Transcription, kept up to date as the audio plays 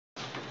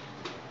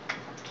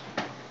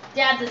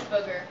Dad's this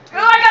booger. Oh,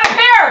 I got a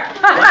pear!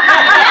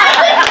 Dad's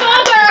this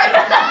booger!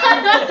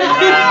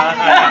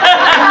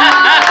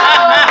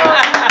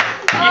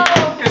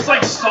 It's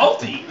like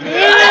salty.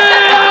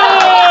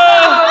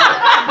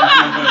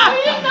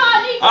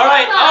 All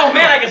right. Oh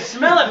man, I can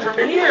smell it from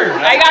here.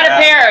 I got a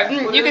pear.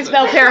 You can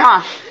smell pear,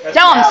 huh?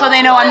 Tell them so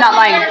they know I'm not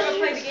lying.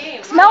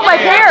 Smell my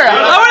pear.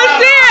 I want to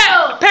see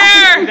it.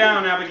 Pear. Sit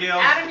down, Abigail.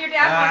 Adam, your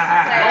dad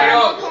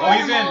wants to say. Oh,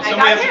 he's in.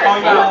 Somebody has to call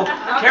you out.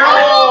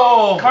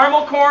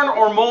 Caramel corn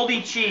or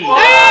moldy cheese?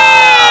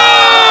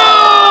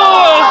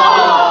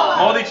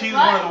 Moldy cheese is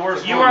one of the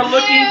worst. You are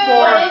looking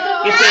for.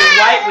 It's a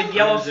white with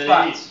yellow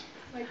spots.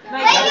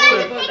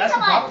 That's the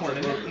popcorn,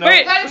 isn't it? No.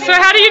 Wait, so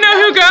how do you know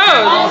who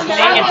goes?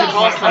 It's a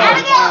orange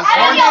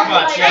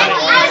spots.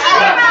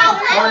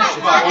 Orange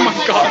spots. Oh my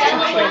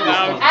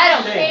God. I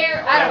don't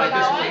care. I don't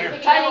know.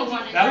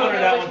 That one or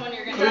that one?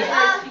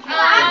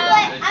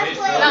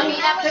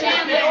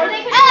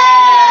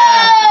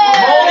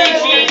 Moldy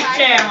cheese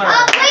Chandler.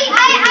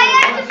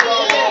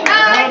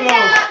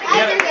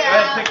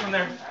 Pick from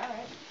there.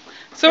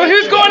 So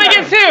who's going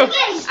against who? You're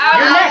next.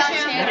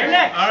 You're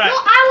next. All right.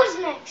 I was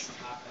next.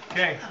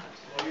 Okay.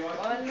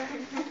 1,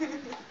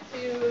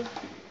 2,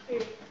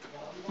 3.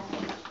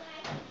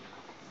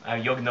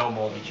 You'll know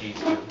moldy cheese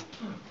too. What'd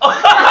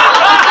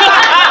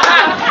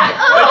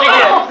you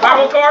get?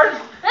 Caramel corn?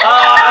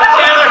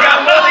 Chandler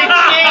got moldy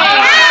cheese.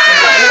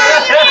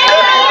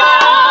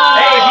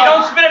 Hey, if you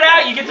don't spit it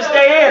out, you get to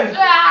stay in.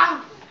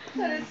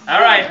 All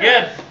right,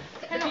 good.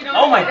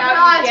 Oh my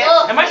God.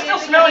 Am I still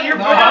smelling your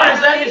breath? Or is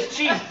that his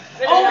cheese?